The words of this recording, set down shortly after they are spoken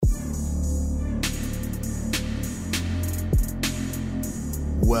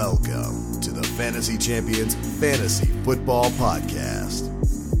Welcome to the Fantasy Champions Fantasy Football Podcast.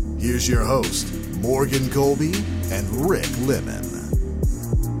 Here's your host, Morgan Colby and Rick Lemon.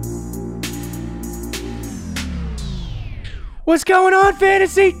 What's going on,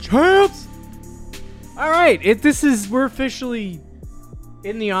 Fantasy Champs? All right, we're officially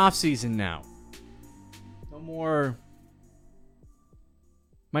in the off season now. No more.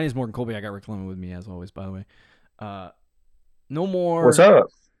 My name is Morgan Colby. I got Rick Lemon with me as always, by the way. No more. What's up?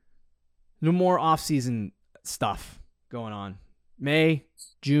 No more off season stuff going on. May,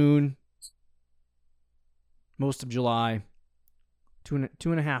 June, most of July. Two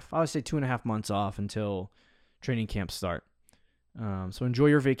and a half. I would say 2.5 months off until training camps start. So enjoy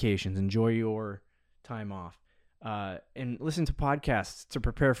your vacations. Enjoy your time off. And listen to podcasts to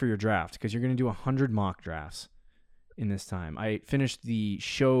prepare for your draft because you're going to do 100 mock drafts in this time. I finished the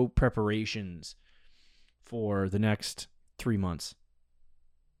show preparations for the next 3 months.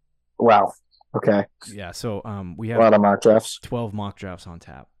 Wow. Okay. Yeah, so we A have lot of mock drafts. 12 mock drafts on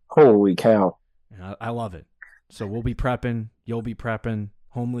tap. Holy cow. And I love it. So we'll be prepping. You'll be prepping.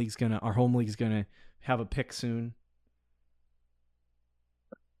 Our home league's gonna have a pick soon.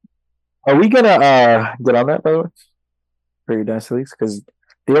 Are we going to get on that, by the way? For your dynasty leagues? Because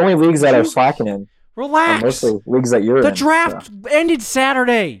the only leagues that are slacking in are Relax. mostly leagues that you're in. The draft ended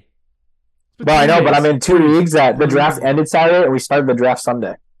Saturday. Well, I know, but I'm in 2 leagues that the draft ended Saturday and we started the draft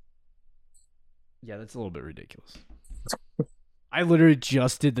Sunday. Yeah, that's a little bit ridiculous. I literally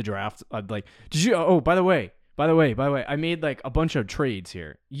just did the draft. Did you? Oh, by the way, I made like a bunch of trades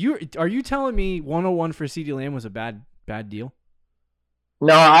here. Are you telling me 101 for CeeDee Lamb was a bad deal?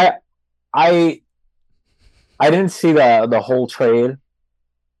 No, I didn't see the whole trade,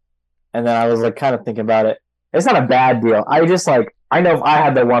 and then I was like kind of thinking about it. It's not a bad deal. I know if I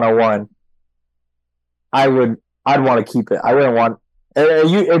had the 101, I'd want to keep it. I wouldn't want.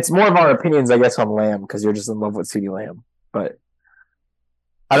 It's more of our opinions, I guess, on Lamb because you're just in love with CeeDee Lamb. But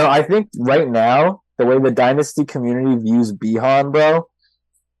I think right now the way the dynasty community views Bihan, bro,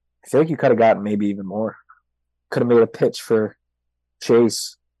 I feel like you could have gotten maybe even more. Could have made a pitch for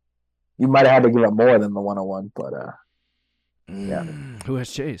Chase. You might have had to give up more than the 101, but yeah. Who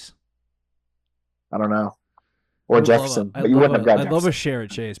has Chase? I don't know. Or Jefferson, but you wouldn't have gotten I'd love a share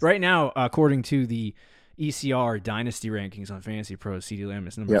at Chase. Right now, according to the ECR Dynasty rankings on Fantasy Pro, CeeDee Lamb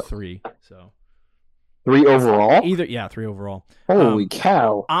is number 3. So 3 overall? 3 overall. Holy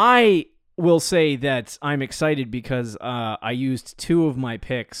cow. I will say that I'm excited because I used 2 of my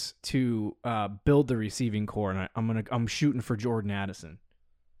picks to build the receiving core, and I'm shooting for Jordan Addison.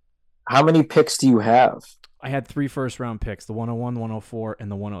 How many picks do you have? I had 3 first-round picks, the 101, 104,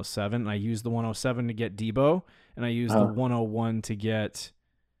 and the 107. I used the 107 to get Debo, and I used the 101 to get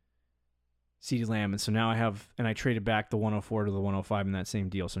CeeDee Lamb. And so now I traded back the 104 to the 105 in that same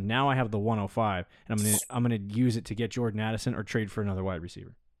deal. So now I have the 105, and I'm gonna use it to get Jordan Addison or trade for another wide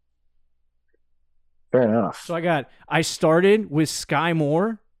receiver. Fair enough. So I started with Sky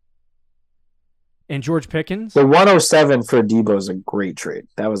Moore and George Pickens. The 107 for Debo is a great trade.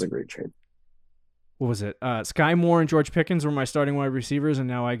 That was a great trade. What was it? Sky Moore and George Pickens were my starting wide receivers, and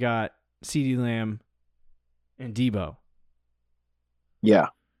now I got CeeDee Lamb and Debo. Yeah.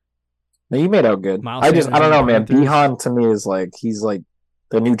 No, you made out good. Miles I don't know, man. Panthers. Bihan to me is he's like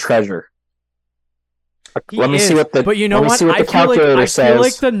the new treasure. Let me see what the calculator says. I feel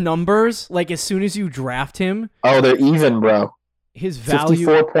like the numbers, like as soon as you draft him, they're even, bro. His value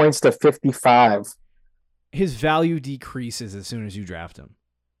 54 points to 55. His value decreases as soon as you draft him.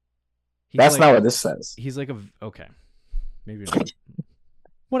 That's not what this says. He's like okay, maybe not.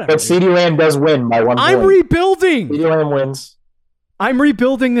 Whatever. But CeeDee Lamb does win by 1 point. I'm rebuilding. CeeDee Lamb wins. I'm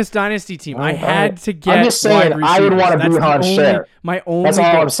rebuilding this dynasty team. I had to get. I'm just saying, I would want a Bihan share. That's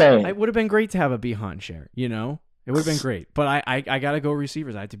all I'm saying. It would have been great to have a Bihan share. It would have been great. But I got to go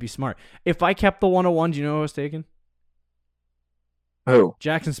receivers. I had to be smart. If I kept the 101, do you know who I was taking? Who?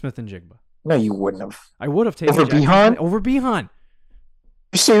 Jackson Smith and Jigba. No, you wouldn't have. I would have taken over Bihan. Over Bihan.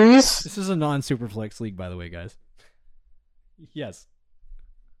 You serious? This is a non-Superflex league, by the way, guys. Yes.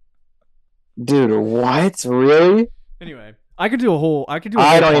 Dude, what? Really? Anyway, I could do a whole. I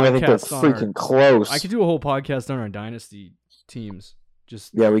don't even think they're freaking close. I could do a whole podcast on our dynasty teams.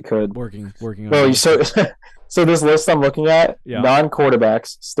 We could working on. Well, so this list I'm looking at,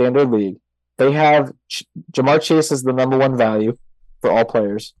 non-quarterbacks, standard league. They have Jamar Chase is the number 1 value for all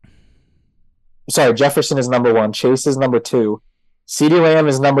players. Sorry, Jefferson is number 1. Chase is number 2. CeeDee Lamb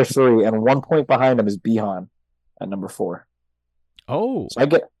is number 3, and 1 point behind him is Bihan at number 4. Oh, so I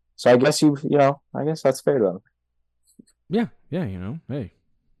guess I guess that's fair to them. Yeah, hey,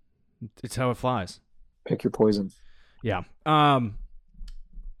 it's how it flies. Pick your poison. Yeah.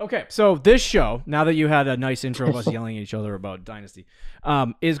 Okay, so this show, now that you had a nice intro of us yelling at each other about Dynasty,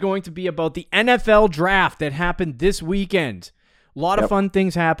 is going to be about the NFL draft that happened this weekend. A lot of fun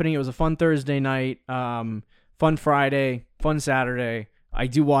things happening. It was a fun Thursday night, fun Friday, fun Saturday. I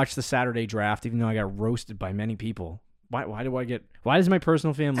do watch the Saturday draft, even though I got roasted by many people. Why does my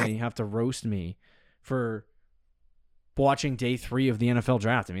personal family have to roast me for watching day 3 of the NFL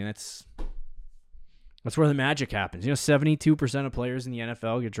draft? I mean, that's where the magic happens. 72% of players in the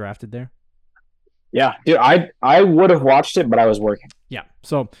NFL get drafted there. Yeah, dude, I would have watched it, but I was working. Yeah.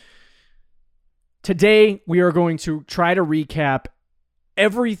 So today we are going to try to recap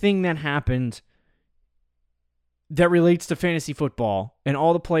everything that happened that relates to fantasy football and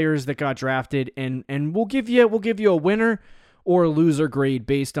all the players that got drafted, and we'll give you a winner or a loser grade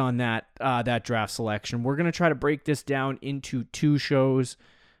based on that draft selection. We're gonna try to break this down into 2 shows.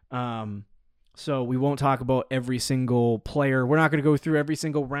 So we won't talk about every single player. We're not going to go through every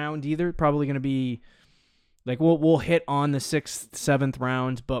single round either. Probably going to be like we'll hit on the 6th, 7th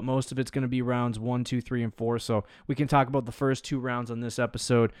round, but most of it's going to be rounds 1, 2, 3, and 4. So we can talk about the first 2 rounds on this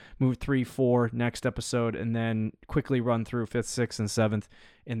episode, move 3, 4 next episode, and then quickly run through 5th, 6th, and 7th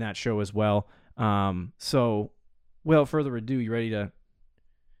in that show as well. So without further ado, you ready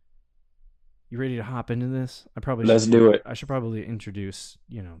to hop into this? Let's do it. I should probably introduce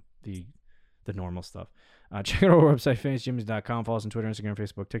the normal stuff. Check out our website, fantasygyms.com. Follow us on Twitter, Instagram,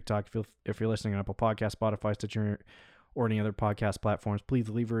 Facebook, TikTok. If you're listening on Apple Podcasts, Spotify, Stitcher, or any other podcast platforms, please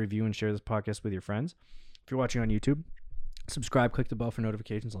leave a review and share this podcast with your friends. If you're watching on YouTube, subscribe, click the bell for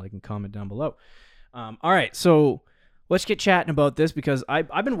notifications, like and comment down below. All right, so let's get chatting about this because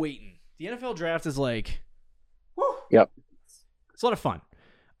I've been waiting. The NFL draft is like, whew, yep, it's a lot of fun.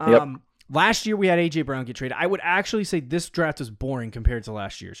 Yep. Last year we had A.J. Brown get traded. I would actually say this draft was boring compared to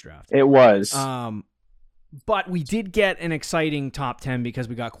last year's draft. It was. But we did get an exciting top 10 because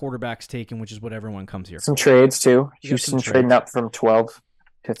we got quarterbacks taken, which is what everyone comes here for. Some trades too. Houston trading up from 12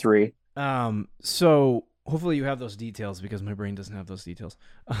 to 3. So hopefully you have those details because my brain doesn't have those details.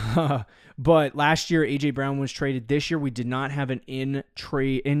 But last year A.J. Brown was traded. This year we did not have an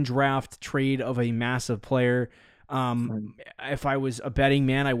in-draft trade of a massive player. If I was a betting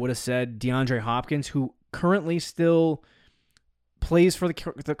man, I would have said DeAndre Hopkins, who currently still plays for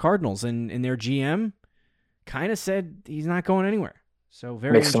the Cardinals, and their GM kind of said he's not going anywhere. So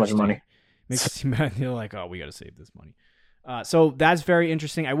very makes so much money. Makes it seem bad. They're like, oh, we got to save this money. So that's very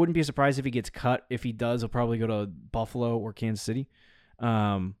interesting. I wouldn't be surprised if he gets cut. If he does, he'll probably go to Buffalo or Kansas City.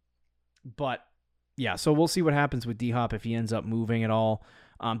 But yeah, so we'll see what happens with D-Hop if he ends up moving at all.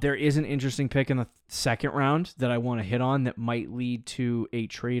 There is an interesting pick in the 2nd round that I want to hit on that might lead to a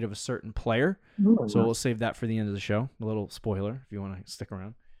trade of a certain player. Ooh. So we'll save that for the end of the show. A little spoiler if you want to stick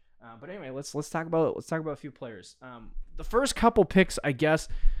around. But anyway, let's talk about a few players. The first couple picks, I guess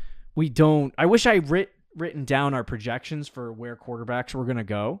we don't. I wish I written down our projections for where quarterbacks were going to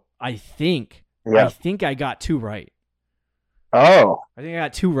go. I think I got 2 right. Oh, I think I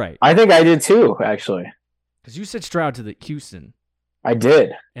got 2 right. I think I did too, actually. Because you said Stroud to the Houston. I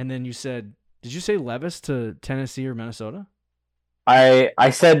did. And then you said, did you say Levis to Tennessee or Minnesota?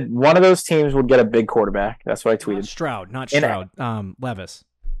 I said one of those teams would get a big quarterback. That's what I tweeted. Not Stroud. Levis.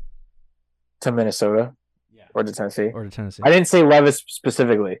 To Minnesota? Yeah. Or to Tennessee? Or to Tennessee. I didn't say Levis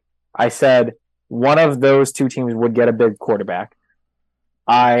specifically. I said one of those 2 teams would get a big quarterback.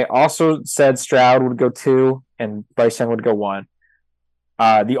 I also said Stroud would go 2 and Bryce Young would go 1.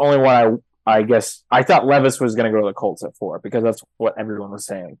 The only one I guess I thought Levis was going to go to the Colts at 4 because that's what everyone was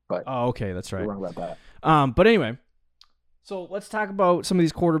saying. But okay, that's right. Wrong about that. But anyway, so let's talk about some of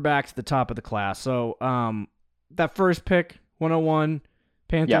these quarterbacks at the top of the class. So that first pick, 101,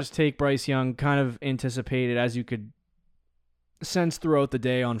 Panthers take Bryce Young. Kind of anticipated, as you could sense throughout the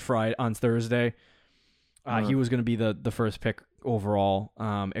day on Thursday. He was going to be the first pick overall.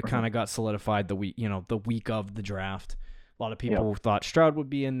 It kind of got solidified the week of the draft. A lot of people thought Stroud would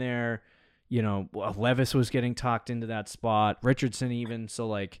be in there. Levis was getting talked into that spot. Richardson even.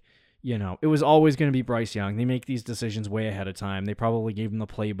 So, it was always going to be Bryce Young. They make these decisions way ahead of time. They probably gave him the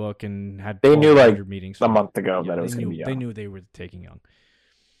playbook and had they knew meetings a month ago that it was going to be Young. They knew they were taking Young.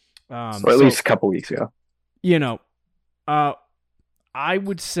 So at least a couple weeks ago. I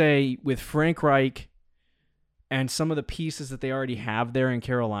would say with Frank Reich and some of the pieces that they already have there in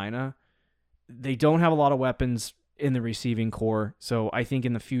Carolina, they don't have a lot of weapons in the receiving core. So I think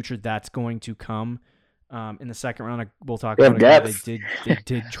in the future that's going to come. In the 2nd round, we'll talk about it. They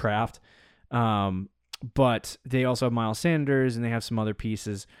did draft. But they also have Miles Sanders and they have some other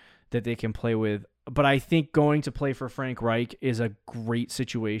pieces that they can play with. But I think going to play for Frank Reich is a great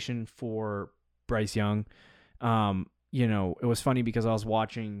situation for Bryce Young. it was funny because I was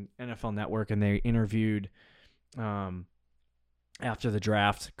watching NFL Network and they interviewed, after the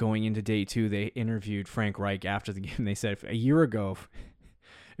draft going into day 2, they interviewed Frank Reich after the game. They said, a year ago,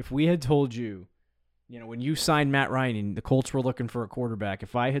 if we had told you, when you signed Matt Ryan and the Colts were looking for a quarterback,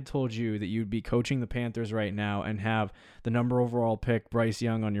 if I had told you that you'd be coaching the Panthers right now and have the number overall pick Bryce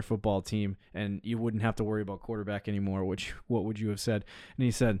Young on your football team and you wouldn't have to worry about quarterback anymore, what would you have said? And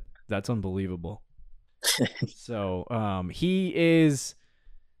he said, that's unbelievable. So I think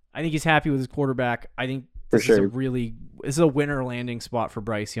he's happy with his quarterback. I think this is a winner landing spot for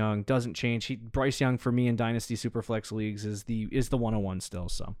Bryce Young. Doesn't change. Bryce Young for me in Dynasty Superflex leagues is the 101 still.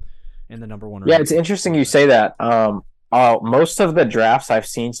 So, and the number one. Yeah, it's interesting you say that. Most of the drafts I've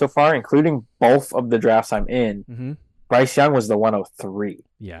seen so far, including both of the drafts I'm in, Bryce Young was the 103.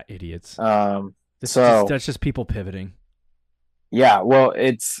 Yeah, idiots. That's just people pivoting. Yeah, well,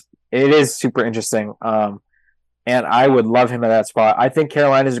 it is super interesting. And I would love him at that spot. I think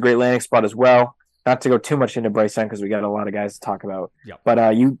Carolina is a great landing spot as well. Not to go too much into Bryce Young because we got a lot of guys to talk about. Yep.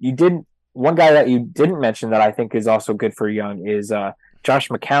 But you did one guy that you didn't mention that I think is also good for Young is Josh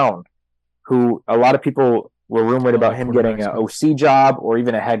McCown, who a lot of people were rumored about him getting an OC job or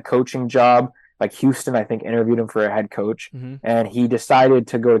even a head coaching job. Like Houston, I think, interviewed him for a head coach, and he decided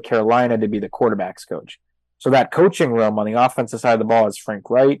to go to Carolina to be the quarterback's coach. So that coaching room on the offensive side of the ball is Frank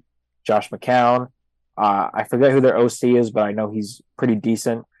Wright, Josh McCown. I forget who their OC is, but I know he's pretty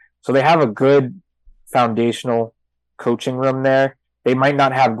decent. So they have a good foundational coaching room there. They might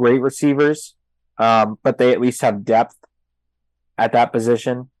not have great receivers, but they at least have depth at that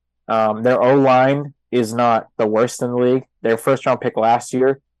position. Their O-line is not the worst in the league. Their first-round pick last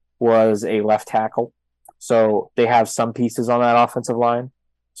year was a left tackle. So they have some pieces on that offensive line.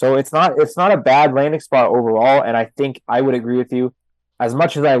 So it's not a bad landing spot overall, and I think I would agree with you. As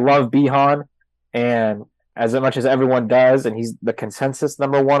much as I love Bijan, and as much as everyone does, and he's the consensus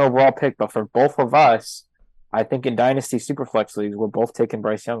number 1 overall pick, but for both of us, I think in Dynasty Superflex leagues, we're both taking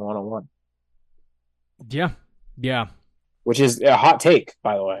Bryce Young 101. Yeah. Which is a hot take,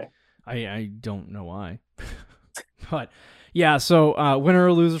 by the way. I don't know why. But, yeah, so winner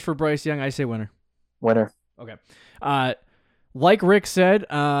or loser for Bryce Young? I say winner. Winner. Okay. Like Rick said,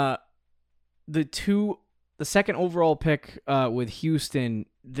 the second overall pick with Houston,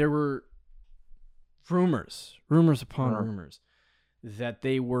 there were rumors upon rumors that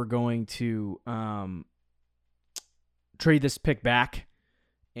they were going to trade this pick back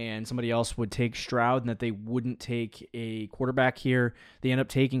and somebody else would take Stroud and that they wouldn't take a quarterback here. They end up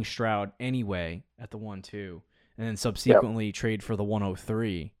taking Stroud anyway at the 1-2 and then subsequently trade for the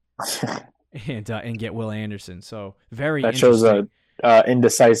 103 and get Will Anderson. So very that interesting. Shows a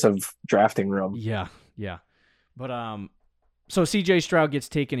indecisive drafting room. Yeah. But so CJ Stroud gets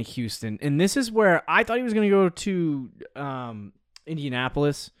taken to Houston, and this is where I thought he was going to go to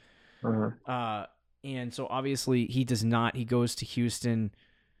Indianapolis. And so obviously he does not. He goes to Houston.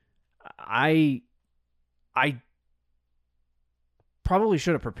 I probably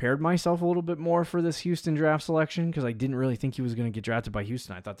should have prepared myself a little bit more for this Houston draft selection because I didn't really think he was going to get drafted by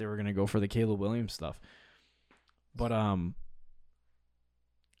Houston. I thought they were going to go for the Caleb Williams stuff. But I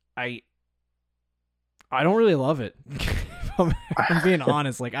don't really love it. I'm being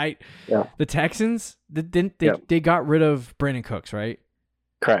honest. Like the Texans, they got rid of Brandon Cooks, right?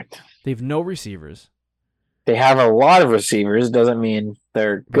 Correct. They have no receivers. They have a lot of receivers. Doesn't mean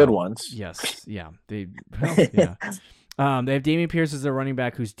they're good ones. Yes. Yeah. They have Dameon Pierce as their running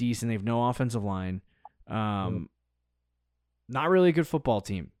back, who's decent. They have no offensive line. Not really a good football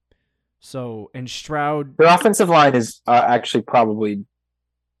team. So, and Stroud, their offensive line is actually probably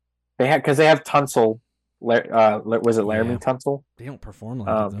because they have Tunsil. Was it Laramie Tunsil? They don't perform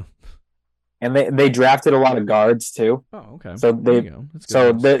like it though. And they drafted a lot of guards too. Oh, okay. So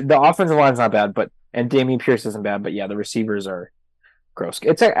the offensive line's not bad, and Dameon Pierce isn't bad, but yeah, the receivers are gross.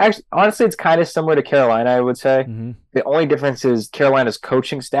 It's actually honestly, it's kind of similar to Carolina, I would say. The only difference is Carolina's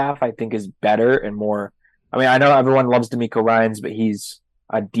coaching staff, I think, is better and more. I mean, I know everyone loves DeMeco Ryans, but he's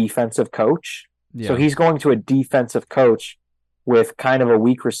a defensive coach, so he's going to a defensive coach with kind of a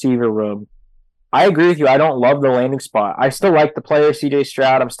weak receiver room. I agree with you. I don't love the landing spot. I still like the player, CJ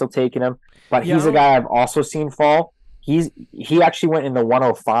Stroud. I'm still taking him, but he's a guy I've also seen fall. He actually went in the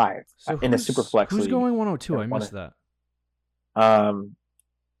 105 in the Superflex. Who's league. going 102? I missed that.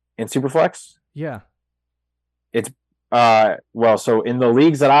 In Superflex? Yeah. It's so in the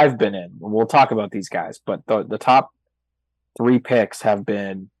leagues that I've been in, we'll talk about these guys, but the top 3 picks have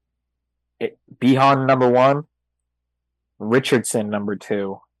been Bijan number 1, Richardson number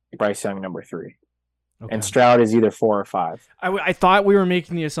 2, Bryce Young number 3. Okay. and Stroud is either 4 or 5. I thought we were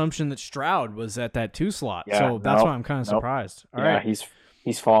making the assumption that Stroud was at that 2 slot, Yeah, so that's nope, why I'm kind of nope. surprised. All Yeah, right,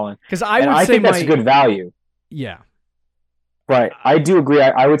 he's fallen. because I And would I say think that's a good value. Yeah, But I do agree.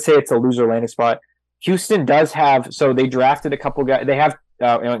 I would say it's a loser landing spot. Houston does have, so they drafted a couple guys. They have,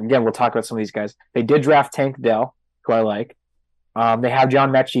 and again, we'll talk about some of these guys. They did draft Tank Dell, who I like. They have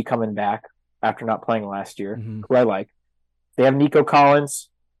John Mechie coming back after not playing last year, who I like. They have Nico Collins.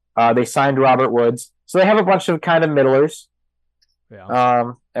 They signed Robert Woods. So they have a bunch of kind of middlers.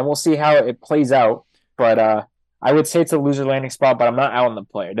 Yeah. And we'll see how it plays out. But I would say it's a loser landing spot, but I'm not out on the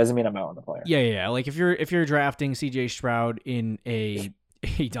player. It doesn't mean I'm out on the player. Yeah. Like if you're drafting CJ Stroud in a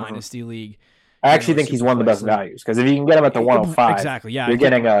dynasty league, I actually think he's one of the best values because if you can get him at the 105, exactly. Yeah, you're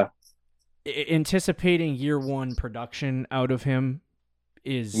getting anticipating year 1 production out of him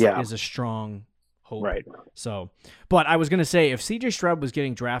is a strong hope. Right. So, but I was gonna say if CJ Stroud was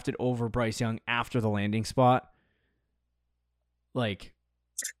getting drafted over Bryce Young after the landing spot, like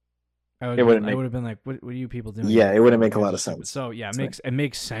I would have been like, what are you people doing? Yeah, it wouldn't make a lot of sense. So yeah, it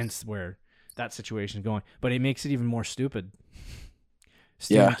makes sense where that situation is going, but it makes it even more stupid.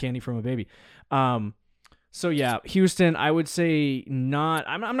 Stealing candy from a baby. So yeah, Houston, I would say not.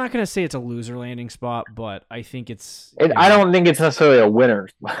 I'm not gonna say it's a loser landing spot, but I think it's. I don't think it's necessarily a winner.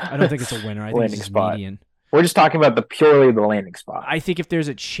 I don't think it's a winner. I think it's median. We're just talking about purely the landing spot. I think if there's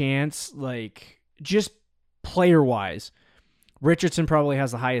a chance, like just player wise, Richardson probably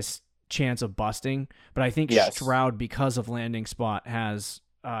has the highest chance of busting, but I think Stroud, because of landing spot, has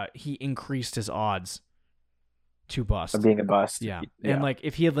he increased his odds to bust. Of being a bust. Yeah. And like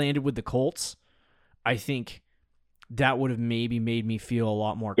if he had landed with the Colts, I think that would have maybe made me feel a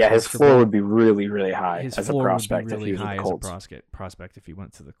lot more comfortable. His floor would be really, really high his as a floor prospect would be really if he was high with the as Colts. a prospect if he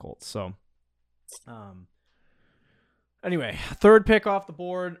went to the Colts. So anyway, third pick off the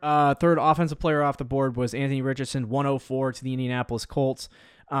board, third offensive player off the board was Anthony Richardson, 104 to the Indianapolis Colts.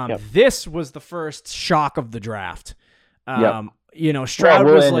 This was the first shock of the draft. Stroud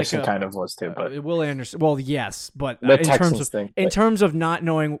Will was Anderson like kind of was too, but Will Anderson. Well, yes, but in terms of not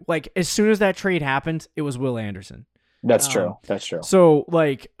knowing, like as soon as that trade happened, it was Will Anderson. That's true. That's true. So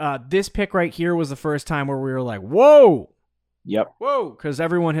like this pick right here was the first time where we were like, whoa. Yep. Whoa, because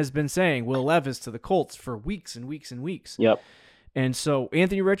everyone has been saying Will Levis to the Colts for weeks and weeks and weeks. Yep. And so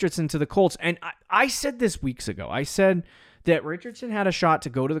Anthony Richardson to the Colts, and I said this weeks ago. I said that Richardson had a shot to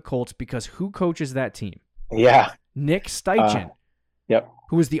go to the Colts because who coaches that team? Yeah. Nick Steichen. Yep.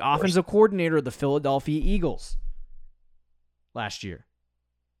 Who was the offensive coordinator of the Philadelphia Eagles last year.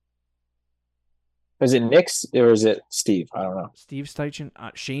 Is it Nick or is it Steve? I don't know. Steve Steichen?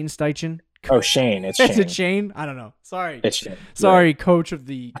 Shane Steichen? Oh, Shane. It's Shane. Is it Shane? I don't know. Sorry. It's Shane. Sorry, coach of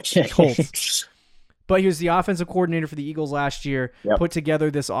the Colts. But he was the offensive coordinator for the Eagles last year, put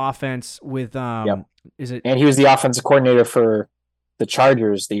together this offense with And he was the offensive coordinator for the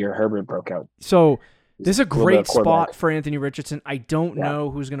Chargers the year Herbert broke out. So this is a great spot for Anthony Richardson. I don't know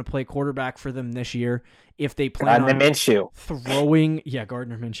who's going to play quarterback for them this year. If they plan on Minshew.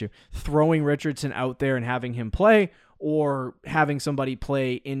 Gardner Minshew, throwing Richardson out there and having him play, or having somebody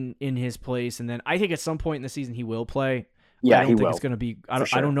play in his place, and then I think at some point in the season he will play. Yeah, I don't think it's going to be.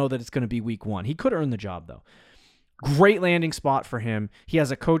 I don't know that it's going to be week 1. He could earn the job though. Great landing spot for him. He has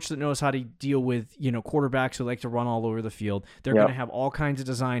a coach that knows how to deal with quarterbacks who like to run all over the field. They're going to have all kinds of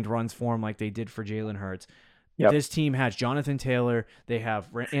designed runs for him, like they did for Jalen Hurts. Yep. This team has Jonathan Taylor. They have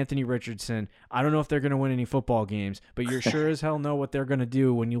Anthony Richardson. I don't know if they're going to win any football games, but you're sure as hell know what they're going to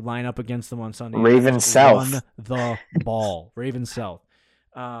do when you line up against them on Sunday. Ravens South. Run the ball. Ravens South.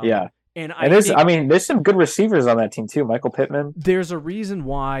 And there's some good receivers on that team too. Michael Pittman. There's a reason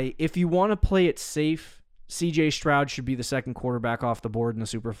why, if you want to play it safe, CJ Stroud should be the second quarterback off the board in the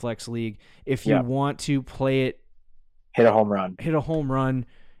Superflex League. If you want to play it, hit a home run,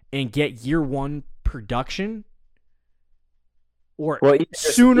 and get year 1 production, or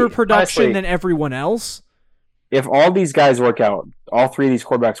sooner production honestly, than everyone else. If all these guys work out, all 3 of these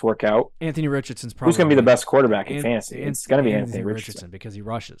quarterbacks work out, Anthony Richardson's probably who's going to be the best quarterback in fantasy? It's going to be Anthony Richardson because he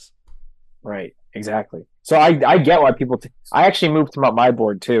rushes. Right, exactly. So I get why people. I actually moved him up my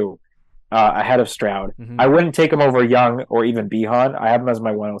board too, ahead of Stroud. Mm-hmm. I wouldn't take him over Young or even Behan. I have him as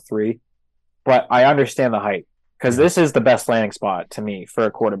my 103, but I understand the hype because this is the best landing spot to me for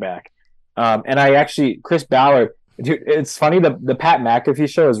a quarterback. And Chris Ballard. Dude, it's funny, the Pat McAfee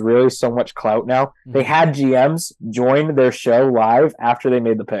show is really so much clout now. Mm-hmm. They had GMs join their show live after they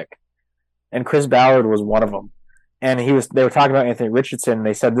made the pick. And Chris Ballard was one of them. And they were talking about Anthony Richardson, and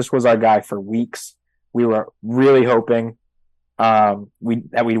they said this was our guy for weeks. We were really hoping that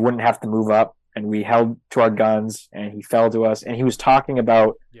we wouldn't have to move up, and we held to our guns, and he fell to us. And he was talking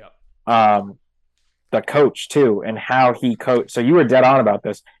about the coach too, and how he coached. So you were dead on about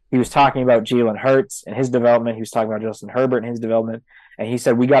this. He was talking about Jalen Hurts and his development. He was talking about Justin Herbert and his development. And he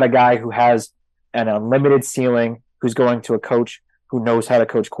said, we got a guy who has an unlimited ceiling, who's going to a coach who knows how to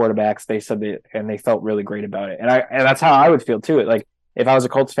coach quarterbacks. They said that, and they felt really great about it. And that's how I would feel too. Like if I was a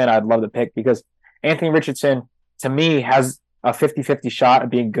Colts fan, I'd love to pick, because Anthony Richardson to me has a 50-50 shot of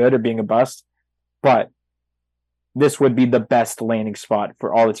being good or being a bust. But this would be the best landing spot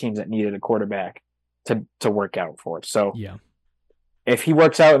for all the teams that needed a quarterback to work out for. So yeah, if he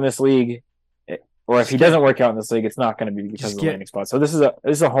works out in this league, or if he doesn't work out in this league, it's not going to be because of the landing spot. So this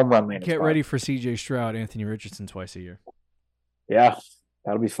is a home run landing spot. Get ready for CJ Stroud, Anthony Richardson twice a year. Yeah,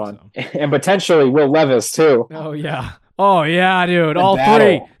 that'll be fun. So. And potentially Will Levis too. Oh yeah, dude. All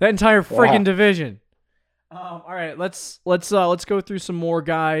three. That entire freaking division. All right, let's go through some more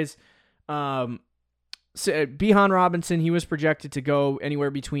guys. So Bijan Robinson, he was projected to go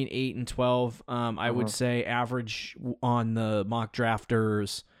anywhere between 8 and 12. I would say average on the mock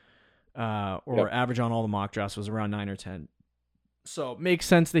drafters, average on all the mock drafts was around 9 or 10. So makes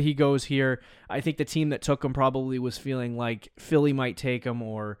sense that he goes here. I think the team that took him probably was feeling like Philly might take him,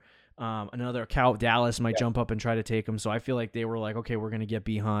 or another Dallas might jump up and try to take him. So I feel like they were like, okay, we're going to get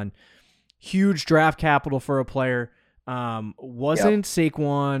Bijan. Huge draft capital for a player. Wasn't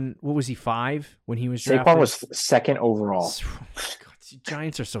Saquon, what was he, 5 when he was drafted? Saquon was 2nd overall. God,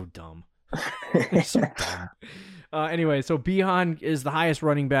 Giants are so dumb. They're so dumb. Anyway, so Bijan is the highest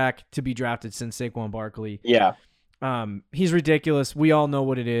running back to be drafted since Saquon Barkley. Yeah. He's ridiculous. We all know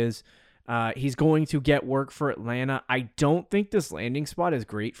what it is. He's going to get work for Atlanta. I don't think this landing spot is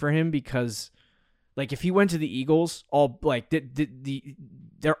great for him because, like, if he went to the Eagles, the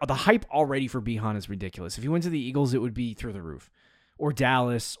hype already for Bijan is ridiculous. If he went to the Eagles, it would be through the roof, or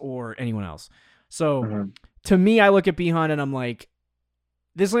Dallas, or anyone else. So to me, I look at Bijan and I'm like,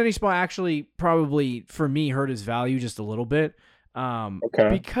 this landing spot actually probably for me hurt his value just a little bit.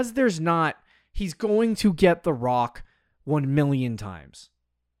 Because he's going to get the rock 1 million times.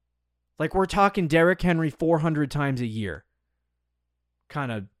 Like we're talking Derrick Henry 400 times a year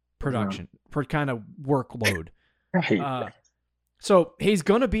kind of production, per kind of workload. Right. So he's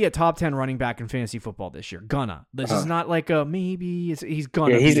going to be a top 10 running back in fantasy football this year. This is not like a maybe. He's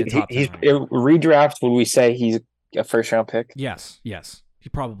going to be a top 10 redraft, would we say he's a first-round pick? Yes. He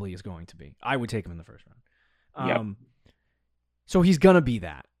probably is going to be. I would take him in the first round. So he's going to be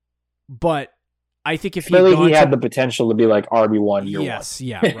that. But I think if he had the potential to be like RB1 year one. Yes,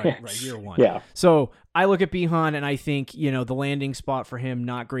 right, year one. Yeah. So I look at Bijan and I think, the landing spot for him,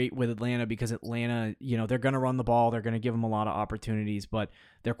 not great with Atlanta, because Atlanta, they're going to run the ball. They're going to give him a lot of opportunities, but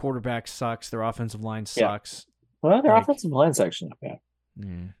their quarterback sucks. Their offensive line sucks. Well, their offensive line's actually not bad.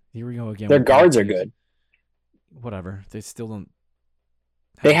 Yeah, here we go again. Their guards are good. Whatever. They still don't.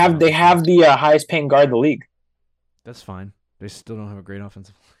 They have the highest paying guard in the league. That's fine. They still don't have a great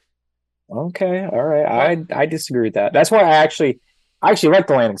offensive line. Okay, all right. I disagree with that. That's why I actually like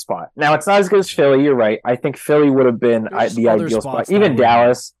the landing spot. Now it's not as good as Philly. You're right. I think Philly would have been the ideal spot. Even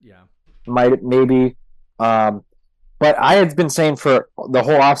Dallas, maybe. But I had been saying for the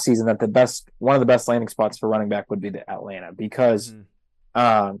whole offseason that one of the best landing spots for running back would be the Atlanta, because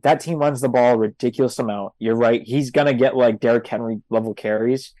that team runs the ball a ridiculous amount. You're right. He's gonna get like Derrick Henry level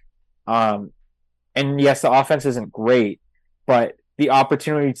carries. And yes, the offense isn't great, but the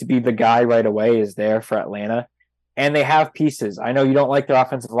opportunity to be the guy right away is there for Atlanta. And they have pieces. I know you don't like their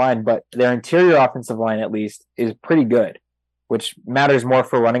offensive line, but their interior offensive line, at least, is pretty good, which matters more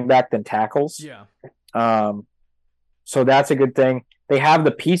for running back than tackles. Yeah. So that's a good thing. They have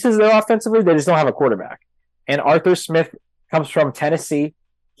the pieces there offensively. They just don't have a quarterback. And Arthur Smith comes from Tennessee.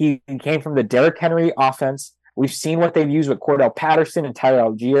 He came from the Derrick Henry offense. We've seen what they've used with Cordell Patterson and Tyler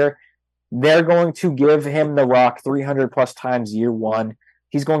Algier. They're going to give him the rock 300 plus times year one.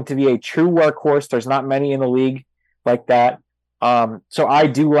 He's going to be a true workhorse. There's not many in the league like that. So I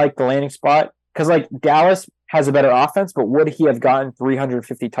do like the landing spot, because like Dallas has a better offense, but would he have gotten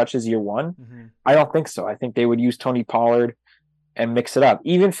 350 touches year one? Mm-hmm. I don't think so. I think they would use Tony Pollard and mix it up.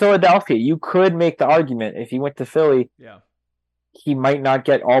 Even Philadelphia, you could make the argument if he went to Philly, he might not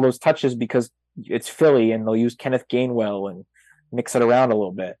get all those touches because it's Philly and they'll use Kenneth Gainwell and mix it around a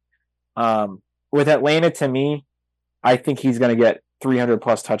little bit. With Atlanta, to me, I think he's going to get 300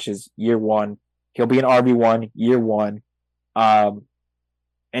 plus touches year one. He'll be an RB1 year one.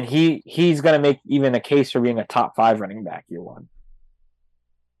 And he's going to make even a case for being a top 5 running back year one.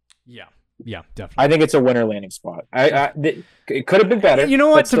 Yeah. Yeah, definitely. I think it's a winner landing spot. It could have been better. You know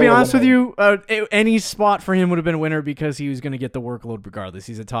what? but To still be a honest with winner. you, any spot for him would have been a winner because he was going to get the workload regardless.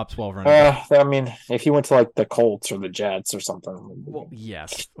 He's a top 12 running back. I mean, if he went to like the Colts or the Jets or something, Well,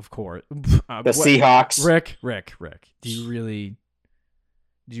 yes, of course. the Seahawks. Rick, do you really,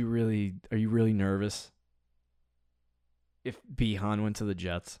 are you really nervous if Behan went to the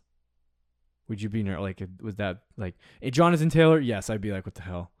Jets? Would you be like, was that like, Jonathan Taylor? Yes, I'd be like, what the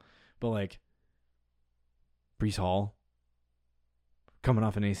hell? But like, Breece Hall coming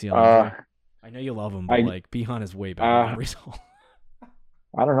off an ACL injury. I know you love him, but like, Behan is way better than Breece Hall.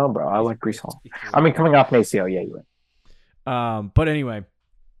 I don't know, bro. I like Breece Hall. I mean, coming off an ACL, yeah, you're right. But anyway,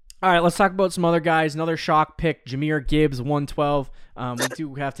 all right, let's talk about some other guys. Another shock pick, Jahmyr Gibbs, 112. We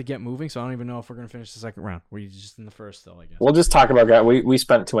do have to get moving, so I don't even know if we're going to finish the second round. We're just in the first still, I guess. We'll just talk about guys. We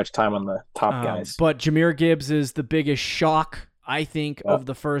spent too much time on the top guys. But Jahmyr Gibbs is the biggest shock, I think, of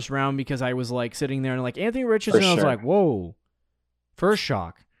the first round because I was like sitting there and like Anthony Richardson, I was like, whoa, first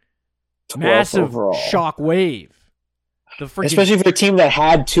shock. Massive overall. Shock wave. Especially for a team that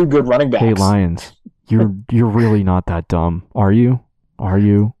had two good running backs. Hey, Lions, you're really not that dumb, are you?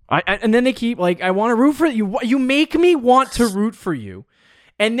 And then they keep like, I want to root for you. You make me want to root for you,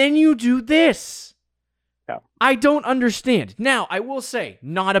 and then you do this. Yeah. I don't understand. Now, I will say,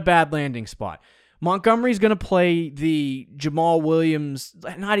 not a bad landing spot. Montgomery's going to play the Jamal Williams.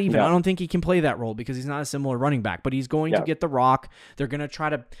 Not even. I don't think he can play that role because he's not a similar running back. But he's going to get the rock. They're going to try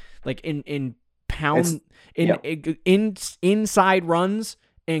to like inside runs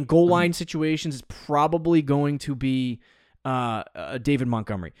and goal line situations is probably going to be David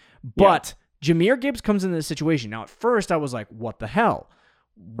Montgomery. But Jahmyr Gibbs comes into this situation. Now, at first, I was like, what the hell?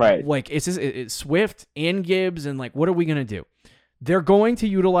 Right. Like, it's Swift and Gibbs, and like, what are we going to do? They're going to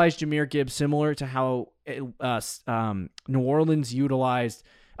utilize Jahmyr Gibbs similar to how New Orleans utilized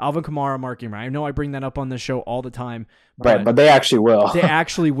Alvin Kamara, Mark Ingram. I know I bring that up on this show all the time. But they actually will. They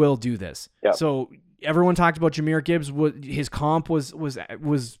actually will do this. Yep. So everyone talked about Jahmyr Gibbs. His comp was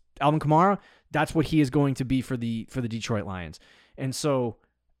Alvin Kamara. That's what he is going to be for the Detroit Lions. And so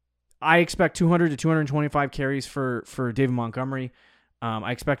I expect 200 to 225 carries for David Montgomery.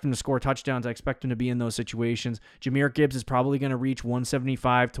 I expect him to score touchdowns. I expect him to be in those situations. Jahmyr Gibbs is probably going to reach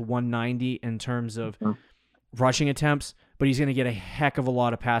 175 to 190 in terms of rushing attempts, but he's going to get a heck of a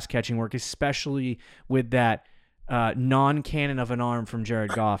lot of pass catching work, especially with that non-cannon of an arm from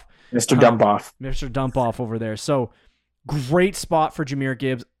Jared Goff. Mr. Dump-Off. Mr. Dump-Off over there. So great spot for Jahmyr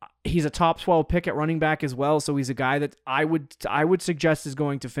Gibbs. He's a top 12 pick at running back as well, so he's a guy that I would suggest is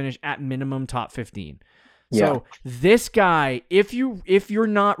going to finish at minimum top 15. So this guy, if you're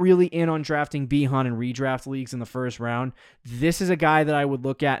not really in on drafting Behan in redraft leagues in the first round, this is a guy that I would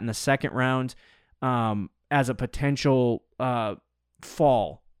look at in the second round as a potential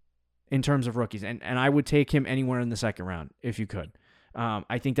fall in terms of rookies. And I would take him anywhere in the second round if you could.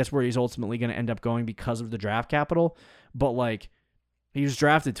 I think that's where he's ultimately going to end up going because of the draft capital. But like, he was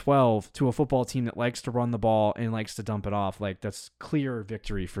drafted 12 to a football team that likes to run the ball and likes to dump it off. Like, that's clear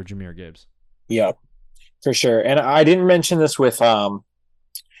victory for Jahmyr Gibbs. Yeah. For sure. And I didn't mention this with Behan,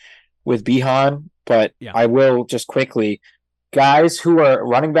 but I will just quickly. Guys who are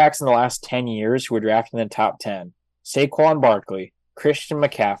running backs in the last 10 years who were drafted in the top 10. Saquon Barkley, Christian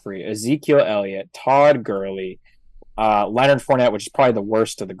McCaffrey, Ezekiel Elliott, Todd Gurley, Leonard Fournette, which is probably the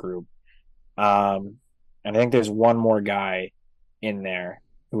worst of the group. And I think there's one more guy in there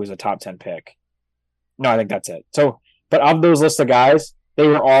who was a top 10 pick. No, I think that's it. So, but of those list of guys, they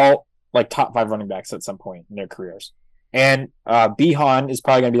were all like top 5 running backs at some point in their careers. And Behan is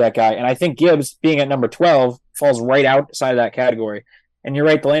probably going to be that guy. And I think Gibbs, being at number 12, falls right outside of that category. And you're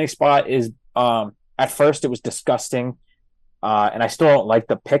right, the landing spot is, at first it was disgusting. And I still don't like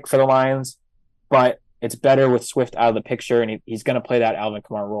the pick for the Lions, but it's better with Swift out of the picture, and he's going to play that Alvin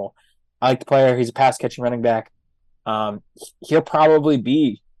Kamara role. I like the player. He's a pass-catching running back. He'll probably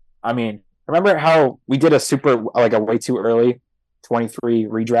be, I mean, remember how we did a way too early 23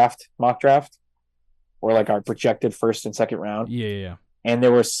 redraft mock draft, or like our projected first and second round. Yeah. And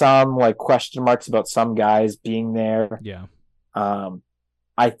there were some like question marks about some guys being there. Yeah.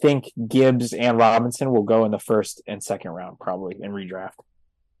 I think Gibbs and Robinson will go in the first and second round probably in redraft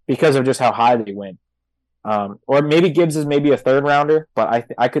because of just how high they went. Or maybe Gibbs is maybe a third rounder, but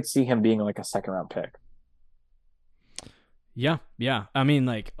I could see him being like a second round pick. Yeah. I mean,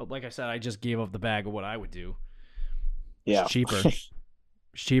 like I said, I just gave up the bag of what I would do. Yeah. It's cheaper. It's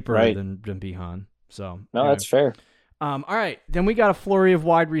cheaper right. than Behan. So no, anyway. That's fair. All right, then we got a flurry of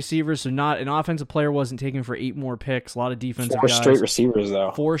wide receivers. So not an offensive player wasn't taken for 8 more picks. A lot of defensive Four guys. straight receivers,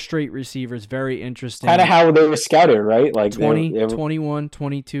 though. 4 straight receivers. Very interesting. Kind of how they were scouted, right? Like 20, 21,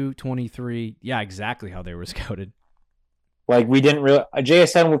 22, 23. Yeah, exactly how they were scouted. Like we didn't really.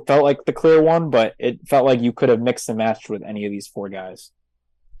 JSN felt like the clear one, but it felt like you could have mixed and matched with any of these 4 guys.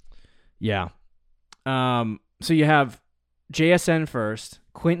 Yeah. So you have JSN first,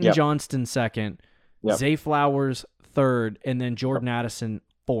 Quentin Johnston second, Zay Flowers third, and then Jordan Addison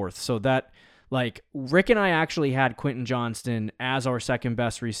fourth. So that, like, Rick and I actually had Quentin Johnston as our second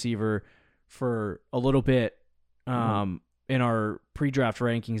best receiver for a little bit in our pre-draft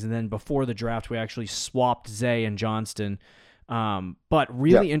rankings, and then before the draft we actually swapped Zay and Johnston. But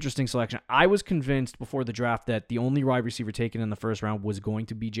really interesting selection. I was convinced before the draft that the only wide receiver taken in the first round was going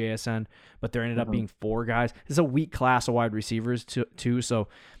to be JSN, but there ended up being 4 guys. This is a weak class of wide receivers too. So,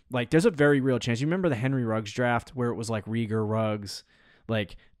 like, there's a very real chance. You remember the Henry Ruggs draft where it was like Rieger, Ruggs,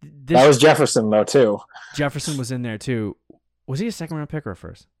 like that was Jefferson though too. Jefferson was in there too. Was he a second round pick or a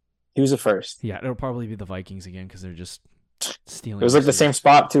first? He was a first. Yeah, it'll probably be the Vikings again because they're just stealing. It was like the same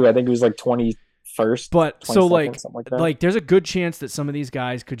spot too. I think it was like 21st. But so like that. There's a good chance that some of these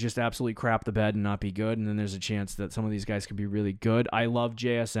guys could just absolutely crap the bed and not be good, and then there's a chance that some of these guys could be really good. I love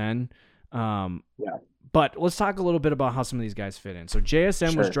JSN. But let's talk a little bit about how some of these guys fit in. So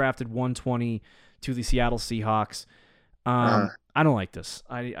JSN was drafted 120 to the Seattle Seahawks. I don't like this.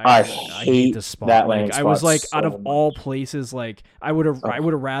 I hate this spot. That like I was like, so out of much. all places, like I would have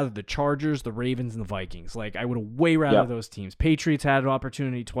rather the Chargers, the Ravens, and the Vikings. Like I would have way rather those teams. Patriots had an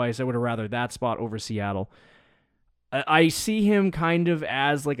opportunity twice. I would have rather that spot over Seattle. I see him kind of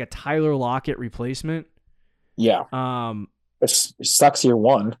as like a Tyler Lockett replacement. Yeah. It sucks year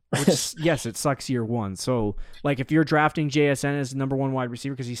one. Yes, it sucks year one. So, like, if you're drafting JSN as number 1 wide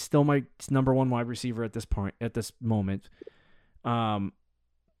receiver, because he's still my number 1 wide receiver at this point, at this moment, some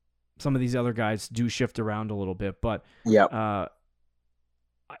of these other guys do shift around a little bit, but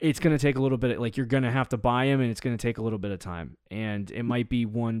it's going to take a little bit. Like, you're going to have to buy him, and it's going to take a little bit of time. And it might be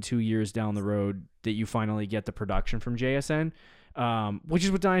 1-2 years down the road that you finally get the production from JSN, which is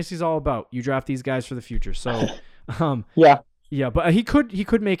what Dynasty is all about. You draft these guys for the future. So, yeah, but he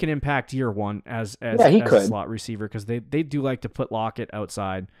could make an impact year one as a slot receiver because they do like to put Lockett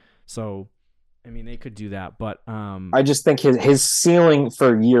outside. So, I mean, they could do that, but I just think his ceiling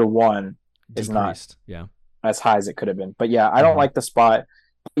for year one is not as high as it could have been. But yeah, I don't like the spot.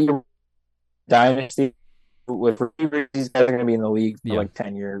 Dynasty with receivers, these guys are going to be in the league for like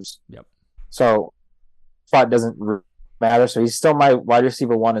 10 years. Yep. So spot doesn't matter. So he's still my wide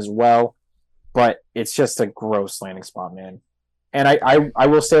receiver 1 as well, but it's just a gross landing spot, man. And I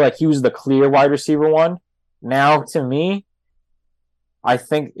will say, like, he was the clear wide receiver 1. Now, to me, I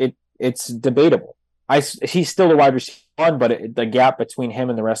think it's debatable. He's still the wide receiver 1, but the gap between him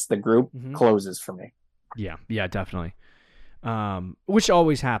and the rest of the group closes for me. Yeah, definitely. Which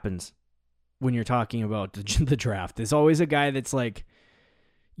always happens when you're talking about the draft. There's always a guy that's like,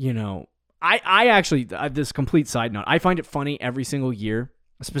 you know, I actually, this complete side note, I find it funny every single year,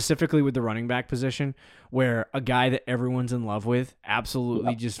 specifically with the running back position, where a guy that everyone's in love with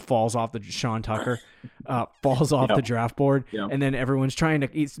absolutely just falls off the Sean Tucker, falls off the draft board, and then everyone's trying to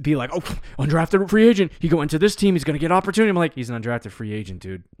be like, oh, undrafted free agent. He go into this team, he's gonna get opportunity. I'm like, he's an undrafted free agent,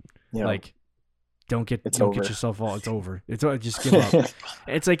 dude. Like, don't get yourself all. It's over. Just give up.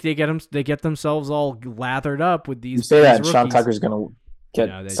 It's like they get themselves all lathered up with these. You say that rookies. Sean Tucker's gonna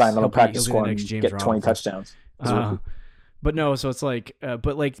get signed on the practice squad and get 20 touchdowns. But no, so it's like,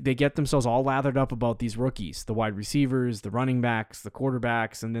 but like they get themselves all lathered up about these rookies, the wide receivers, the running backs, the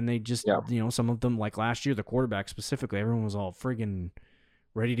quarterbacks, and then they just, some of them, like last year, the quarterbacks specifically, everyone was all friggin'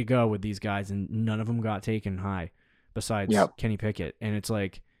 ready to go with these guys, and none of them got taken high besides Kenny Pickett. And it's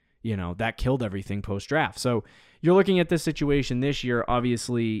like, that killed everything post-draft. So you're looking at this situation this year,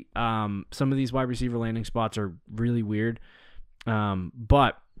 obviously, some of these wide receiver landing spots are really weird.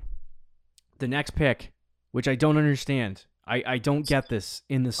 But the next pick, which I don't understand, I don't get this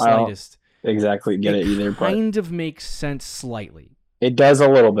in the slightest. Exactly get it either. It kind of makes sense slightly. It does a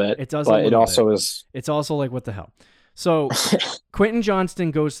little bit. It does, but it also is. It's also like, what the hell? So Quentin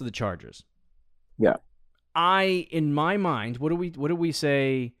Johnston goes to the Chargers. Yeah. In my mind, what did we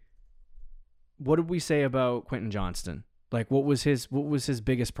say? What did we say about Quentin Johnston? Like, what was his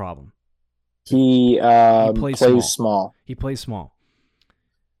biggest problem? He plays small. He plays small.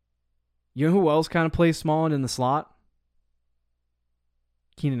 You know who else kind of plays small and in the slot?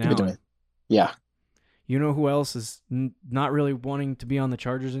 Keenan Allen. Yeah. You know who else is not really wanting to be on the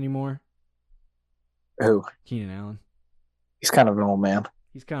Chargers anymore? Who? Keenan Allen. He's kind of an old man.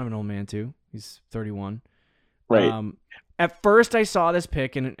 He's kind of an old man, too. He's 31. Right. At first, I saw this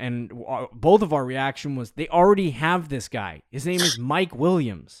pick, and both of our reaction was they already have this guy. His name is Mike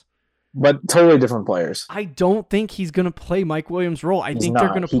Williams. But totally different players. I don't think he's going to play Mike Williams' role. I think they're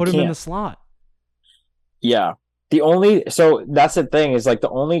going to put him in the slot. Yeah. So that's the thing is like the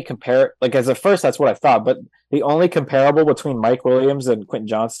only as at first that's what I thought, but the only comparable between Mike Williams and Quentin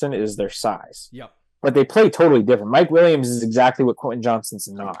Johnston is their size. Yep. But they play totally different. Mike Williams is exactly what Quentin Johnston's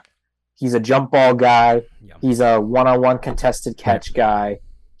not. He's a jump ball guy. Yep. He's a one-on-one contested catch guy.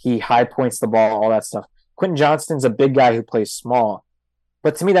 He high points the ball, all that stuff. Quentin Johnston's a big guy who plays small.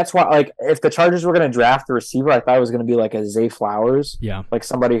 But to me, that's why, like, if the Chargers were going to draft a receiver, I thought it was going to be like a Zay Flowers. Yeah. Like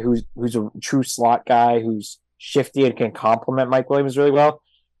somebody who's a true slot guy who's shifty and can complement Mike Williams really well.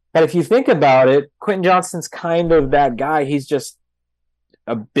 But if you think about it, Quentin Johnston's kind of that guy. He's just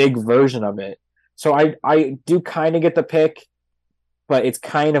a big version of it. So I do kind of get the pick, but it's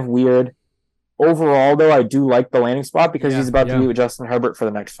kind of weird. Overall, though, I do like the landing spot because he's about to be with Justin Herbert for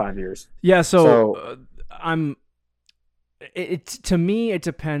the next 5 years. Yeah, so to me, it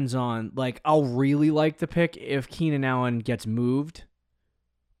depends on, like, I'll really like the pick if Keenan Allen gets moved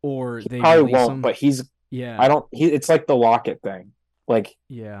or they probably won't, him. But it's like the Lockett thing. Like,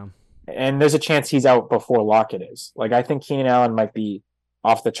 yeah. And there's a chance he's out before Lockett is. Like, I think Keenan Allen might be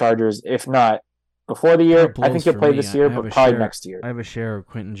off the Chargers, if not before the year. I think he'll play this year, but probably next year. I have a share of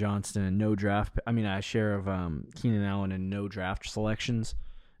Quentin Johnston and no draft. I mean, a share of Keenan Allen and no draft selections,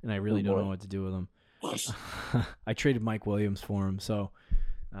 and I really don't know what to do with them. I traded Mike Williams for him, so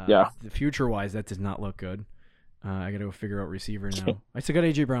future-wise, that does not look good. I got to go figure out receiver now. I still got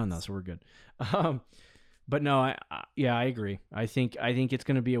AJ Brown though, so we're good. But no, I agree. I think it's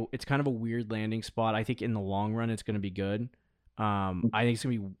gonna be it's kind of a weird landing spot. I think in the long run, it's gonna be good. I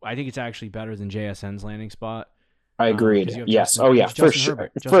think it's actually better than JSN's landing spot. I agreed. Yes. For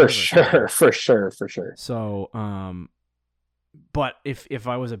sure. So, but if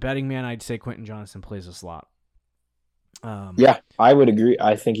I was a betting man, I'd say Quentin Johnston plays a slot. I would agree.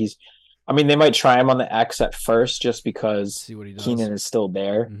 I think they might try him on the X at first just because see what he does. Keenan is still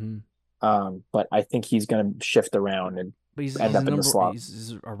there. Mm-hmm. But I think he's going to shift around and end up in the slot.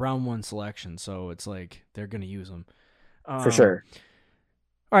 He's a round one selection, so it's like they're going to use him. For sure.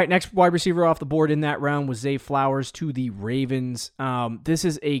 All right, next wide receiver off the board in that round was Zay Flowers to the Ravens. This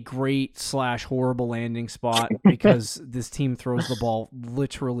is a great / horrible landing spot because this team throws the ball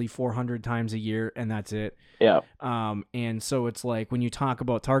literally 400 times a year, and that's it. Yeah. And so it's like when you talk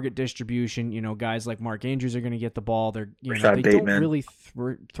about target distribution, guys like Mark Andrews are going to get the ball. They Bateman. don't really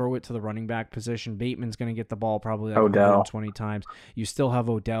throw it to the running back position. Bateman's going to get the ball probably like Odell 120 times. You still have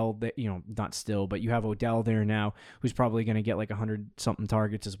Odell, not still, but you have Odell there now, who's probably going to get like 100 something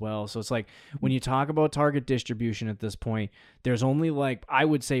targets as well. So it's like when you talk about target distribution at this point, there's only like, I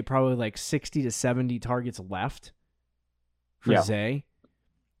would say probably like 60 to 70 targets left for Zay.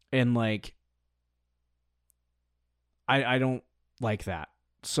 And like, I don't like that.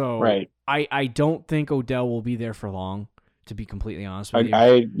 So right. I don't think Odell will be there for long, to be completely honest with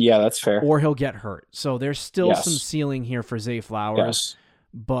you. That's fair. Or he'll get hurt. So there's still some ceiling here for Zay Flowers. Yes.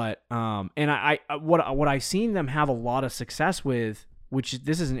 But and what I've seen them have a lot of success with, which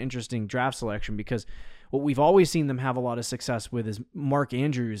this is an interesting draft selection because what we've always seen them have a lot of success with is Mark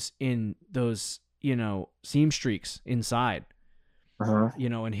Andrews in those, seam streaks inside. Uh-huh.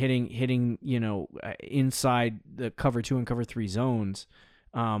 And hitting, inside the cover 2 and cover 3 zones,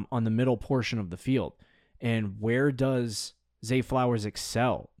 on the middle portion of the field. And where does Zay Flowers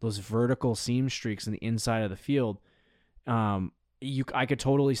excel? Those vertical seam streaks in the inside of the field. I could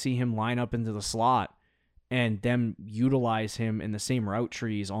totally see him line up into the slot and then utilize him in the same route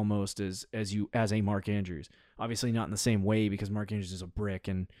trees almost as a Mark Andrews. Obviously not in the same way because Mark Andrews is a brick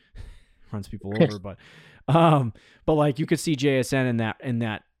and runs people over, but like you could see JSN in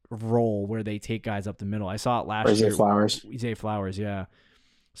that role where they take guys up the middle. I saw it last year. Zay Flowers, yeah.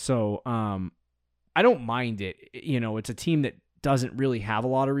 So I don't mind it. It's a team that doesn't really have a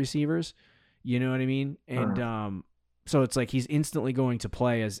lot of receivers. You know what I mean? And so it's like he's instantly going to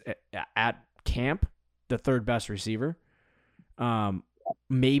play as at camp the third best receiver.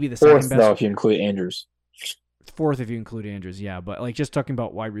 Maybe the fourth, second best. though, if you include Andrews. Fourth if you include Andrews, yeah. But like just talking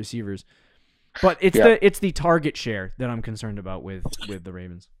about wide receivers. But it's the target share that I'm concerned about with the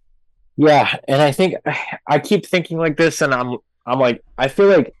Ravens. Yeah, and I think I keep thinking like this, and I'm like, I feel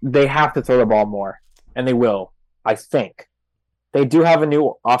like they have to throw the ball more, and they will. I think they do have a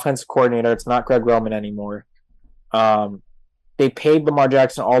new offensive coordinator. It's not Greg Roman anymore. They paid Lamar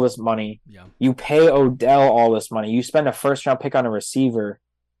Jackson all this money. Yeah. You pay Odell all this money. You spend a first-round pick on a receiver.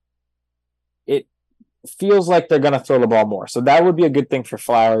 It feels like they're going to throw the ball more. So that would be a good thing for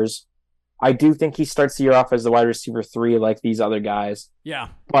Flowers. I do think he starts the year off as the wide receiver 3 like these other guys. Yeah.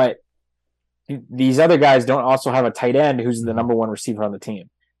 But these other guys don't also have a tight end who's the number 1 receiver on the team.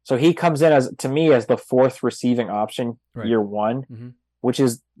 So he comes in as the 4th receiving option year 1, which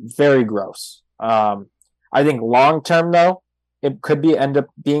is very gross. I think long term though, it could end up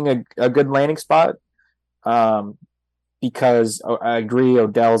being a good landing spot. Because I agree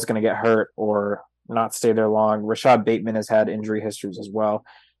Odell's going to get hurt or not stay there long. Rashad Bateman has had injury histories as well.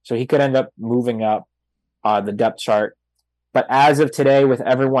 So he could end up moving up the depth chart. But as of today, with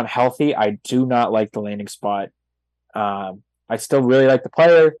everyone healthy, I do not like the landing spot. I still really like the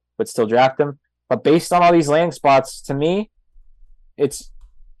player, but still draft him. But based on all these landing spots, to me,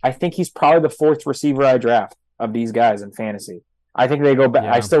 I think he's probably the 4th receiver I draft of these guys in fantasy. I think they go back.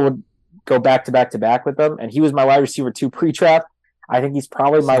 Yeah. I still would go back to back with them. And he was my wide receiver 2 pre-draft. I think he's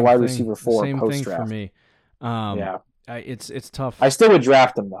probably my wide receiver 4 Same post-draft. thing for me. It's tough. I still would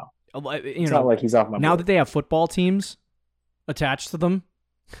draft him though. It's not like he's off my now board. that they have football teams attached to them.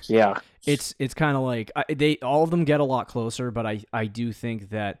 Yeah, it's kind of like all of them get a lot closer, but I do think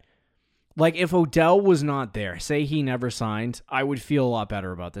that, like, if Odell was not there, say he never signed, I would feel a lot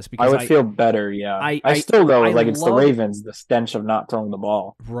better about this because I would feel better. Yeah, I still though it's the Ravens, the stench of not throwing the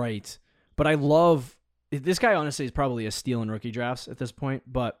ball. Right, but I love this guy. Honestly, is probably a steal in rookie drafts at this point.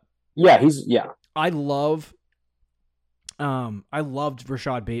 But I loved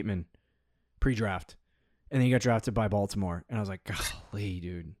Rashad Bateman pre-draft, and then he got drafted by Baltimore, and I was like, golly,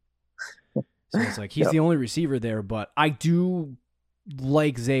 dude. So it's like he's the only receiver there, but I do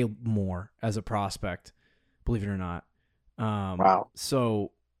like Zay more as a prospect, believe it or not. Wow.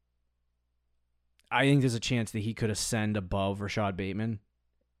 So I think there's a chance that he could ascend above Rashad Bateman,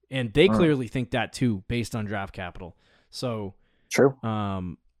 and they clearly think that too, based on draft capital. So true.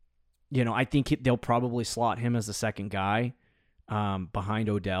 I think they'll probably slot him as the second guy behind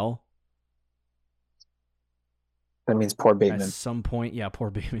Odell. That means poor Bateman. At some point, yeah,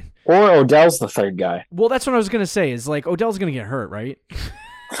 poor Bateman. Or Odell's the third guy. Well, that's what I was going to say, is like Odell's going to get hurt, right?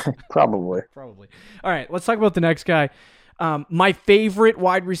 Probably. All right, let's talk about the next guy. My favorite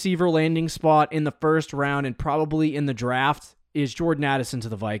wide receiver landing spot in the first round and probably in the draft is Jordan Addison to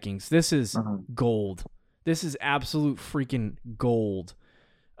the Vikings. This is gold. This is absolute freaking gold.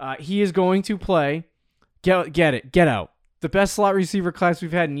 He is going to play. Get out. The best slot receiver class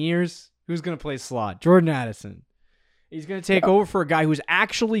we've had in years. Who's going to play slot? Jordan Addison. He's going to take over for a guy who's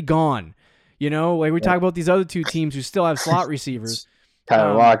actually gone. Like we talk about these other two teams who still have slot receivers.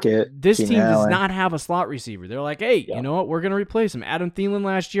 Tyler Lockett. This Keenan team does Allen. not have a slot receiver. They're like, hey, you know what? We're going to replace him. Adam Thielen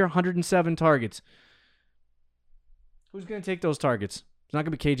last year, 107 targets. Who's going to take those targets? It's not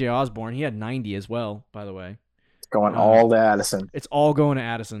going to be KJ Osborne. He had 90 as well, by the way. It's going all to Addison. It's all going to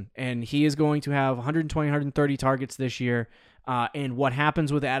Addison. And he is going to have 120, 130 targets this year. And what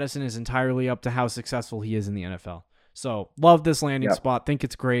happens with Addison is entirely up to how successful he is in the NFL. So, love this landing spot. Think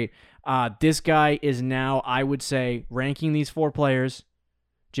it's great. This guy is now, I would say, ranking these 4 players.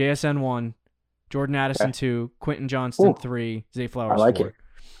 JSN 1, Jordan Addison 2, Quentin Johnston 3, Zay Flowers 4. I like it.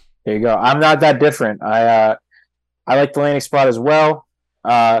 There you go. I'm not that different. I like the landing spot as well.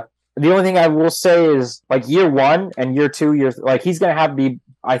 The only thing I will say is, like, year 1 and year 2, he's going to have the,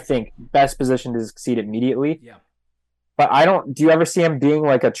 I think, best position to succeed immediately. Yeah. But do you ever see him being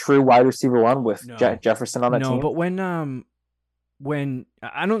like a true wide receiver 1 with Jefferson on that team? No, but when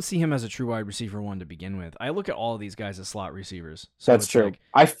I don't see him as a true wide receiver 1 to begin with. I look at all of these guys as slot receivers. So that's true.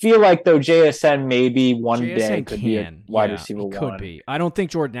 I feel like, though, JSN maybe one day could be a wide receiver 1. Could be. I don't think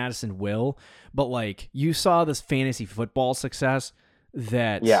Jordan Addison will, but like you saw this fantasy football success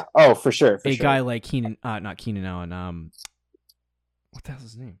that for sure. Guy like not Keenan Allen, what the hell's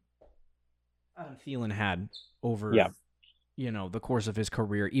his name? Adam Thielen had over the course of his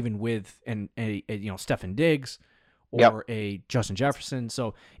career, even with a Stefan Diggs or a Justin Jefferson.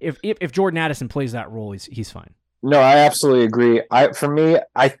 So if Jordan Addison plays that role, he's fine. No, I absolutely agree. For me,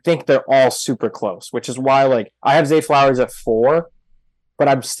 I think they're all super close, which is why I have Zay Flowers at 4, but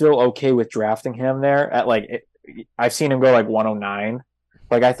I'm still okay with drafting him there at I've seen him go 109.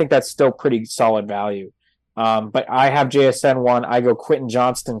 I think that's still pretty solid value. But I have JSN 1. I go Quentin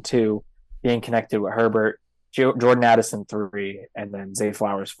Johnston 2, being connected with Herbert. Jordan Addison 3, and then Zay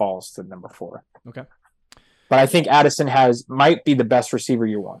Flowers falls to number 4. Okay. But I think Addison might be the best receiver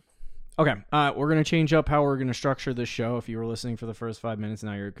year 1. Okay. We're going to change up how we're going to structure this show. If you were listening for the first 5 minutes,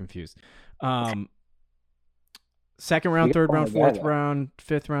 now you're confused. Second round, third round, fourth round,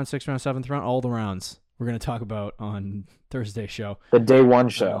 fifth round, sixth round, seventh round, all the rounds we're going to talk about on Thursday's show. The day 1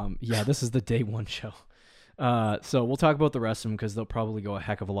 show. This is the day 1 show. So we'll talk about the rest of them because they'll probably go a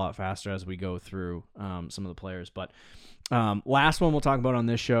heck of a lot faster as we go through some of the players. But last one we'll talk about on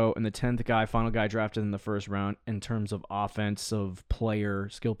this show, and the 10th guy, final guy drafted in the first round in terms of offensive player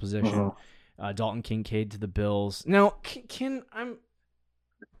skill position, Dalton Kincaid to the Bills. Now,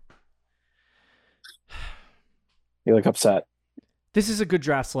 You look upset. This is a good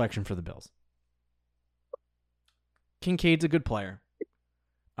draft selection for the Bills. Kincaid's a good player.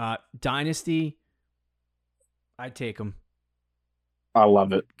 Dynasty, I'd take him. I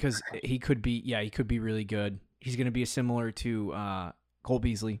love it. Because he could be really good. He's going to be similar to Cole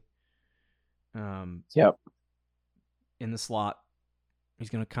Beasley. Yep. In the slot. He's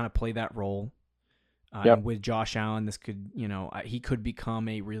going to kind of play that role. Yep. And with Josh Allen, this could, he could become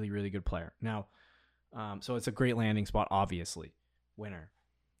a really, really good player. Now, so it's a great landing spot, obviously. Winner.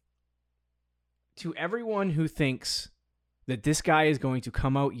 To everyone who thinks that this guy is going to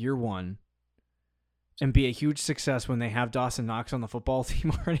come out year one and be a huge success when they have Dawson Knox on the football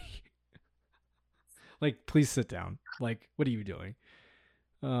team already, like, please sit down. Like, what are you doing?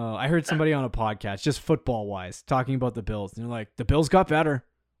 I heard somebody on a podcast, just football-wise, talking about the Bills. And they're like, the Bills got better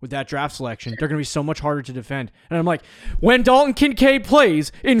with that draft selection. They're going to be so much harder to defend. And I'm like, when Dalton Kincaid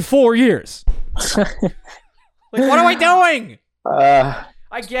plays in 4 years. Like, what am I doing?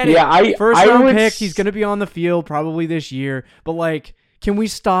 I get it. Yeah, First round pick. He's going to be on the field probably this year. But, like, can we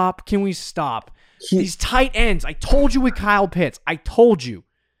stop? These tight ends. I told you with Kyle Pitts. I told you.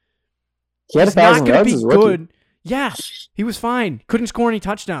 He had He's not 1,000 going yards to as be a rookie. good. Yeah, he was fine. Couldn't score any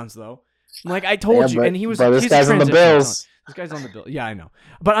touchdowns, though. Like, I told you. But, And he was. But this he's guy's a on the transitional Bills. talent. This guy's on the Bills. Yeah, I know.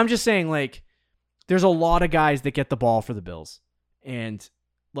 But I'm just saying, like, there's a lot of guys that get the ball for the Bills. And,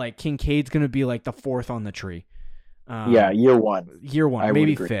 like, Kincaid's going to be, like, the fourth on the tree. Year one. I Maybe would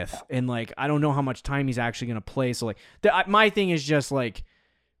agree. fifth. And, like, I don't know how much time he's actually going to play. So, like, my thing is just, like,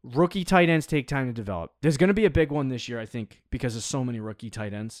 rookie tight ends take time to develop. There's going to be a big one this year, I think, because there's so many rookie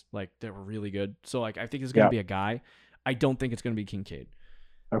tight ends. Like, they were really good. So, like, I think there's going to be a guy. I don't think it's going to be Kincaid.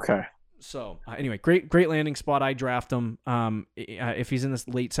 Okay. So, anyway, great landing spot. I draft him. If he's in this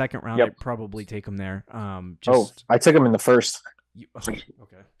late second round, I'd probably take him there. I took him in the first. Okay.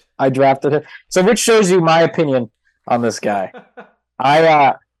 I drafted him. So, which shows you my opinion on this guy.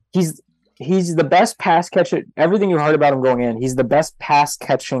 He's the best pass catcher. Everything you heard about him going in, he's the best pass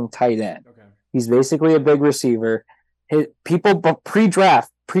catching tight end. Okay. He's basically a big receiver. People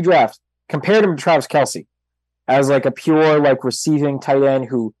pre-draft compared him to Travis Kelce as like a pure like receiving tight end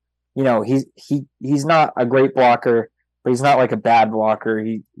who, he's not a great blocker, but he's not like a bad blocker.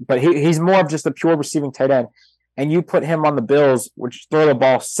 He's more of just a pure receiving tight end. And you put him on the Bills, which throw the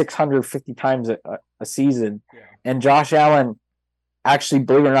ball 650 times a season. Yeah. And Josh Allen actually,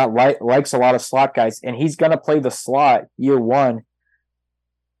 believe it or not, likes a lot of slot guys, and he's going to play the slot year one.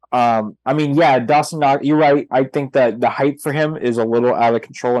 Dawson Knox, you're right. I think that the hype for him is a little out of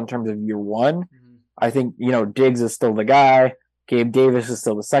control in terms of year one. Mm-hmm. I think, Diggs is still the guy. Gabe Davis is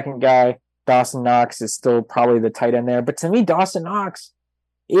still the second guy. Dawson Knox is still probably the tight end there. But to me, Dawson Knox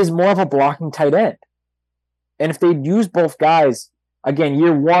is more of a blocking tight end. And if they'd use both guys, again,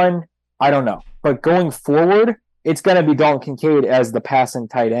 year one, I don't know. But going forward, it's going to be Dalton Kincaid as the passing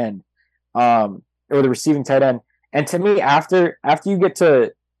tight end, or the receiving tight end. And to me, after you get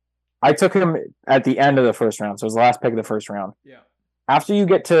to, I took him at the end of the first round, so it was the last pick of the first round. Yeah. After you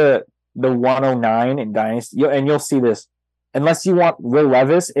get to the 109 in Dynasty, you'll see this, unless you want Will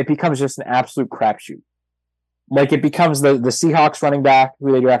Levis, it becomes just an absolute crapshoot. Like, it becomes the Seahawks running back,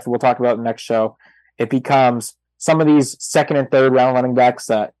 who they drafted, we'll talk about in the next show. It becomes some of these second and third round running backs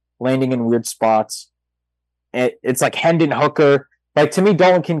that landing in weird spots. It's like Hendon Hooker. Like, to me,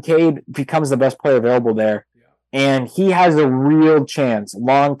 Dalton Kincaid becomes the best player available there. Yeah. And he has a real chance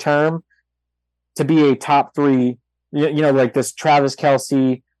long term to be a top three, like this Travis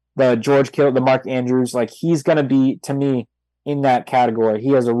Kelce, the George Kittle, the Mark Andrews. Like, he's going to be, to me, in that category. He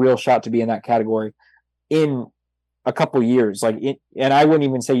has a real shot to be in that category in a couple years. And I wouldn't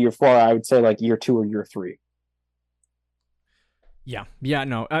even say year 4. I would say like year 2 or year 3. Yeah. Yeah.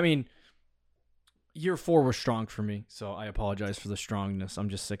 No, I mean, year 4 was strong for me, so I apologize for the strongness. I'm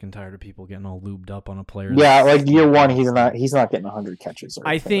just sick and tired of people getting all lubed up on a player. Yeah, like year 1, he's not getting 100 catches.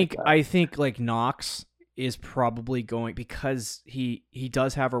 I think like Knox is probably going, because he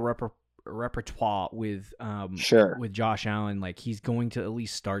does have a repertoire with with Josh Allen. Like, he's going to at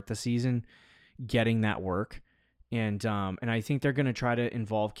least start the season getting that work. And I think they're going to try to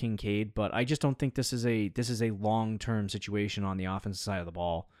involve Kincaid, but I just don't think this is a long-term situation on the offensive side of the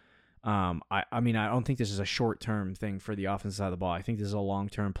ball. I don't think this is a short-term thing for the offensive side of the ball. I think this is a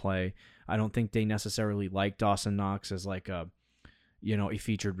long-term play. I don't think they necessarily like Dawson Knox as like a a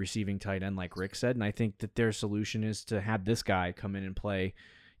featured receiving tight end like Rick said. And I think that their solution is to have this guy come in and play,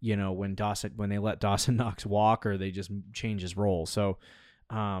 when they let Dawson Knox walk, or they just change his role. So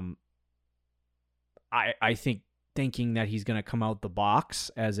I think thinking that he's going to come out the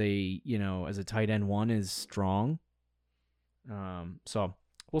box as a tight end one is strong. So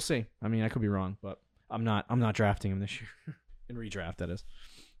we'll see. I mean, I could be wrong, but I'm not drafting him this year in redraft. That is.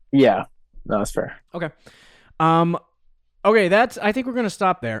 Yeah, no, that's fair. Okay. Okay, I think we're gonna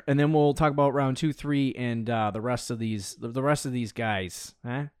stop there, and then we'll talk about round 2, 3, and the rest of these guys.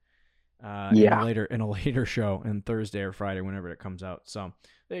 Huh? Yeah. In a later show, on Thursday or Friday, whenever it comes out. So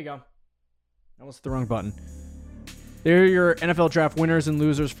there you go. I almost hit the wrong button. There are your NFL draft winners and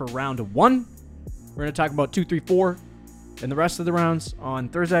losers for round 1. We're gonna talk about 2, 3, 4, and the rest of the rounds on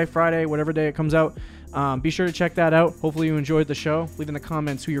Thursday, Friday, whatever day it comes out. Be sure to check that out. Hopefully you enjoyed the show. Leave in the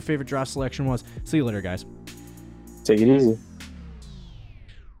comments who your favorite draft selection was. See you later, guys. Take it easy.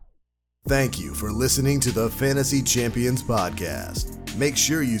 Thank you for listening to the Fantasy Champions Podcast. Make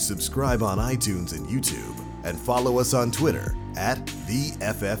sure you subscribe on iTunes and YouTube, and follow us on Twitter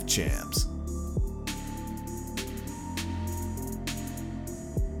 @TheFFChamps.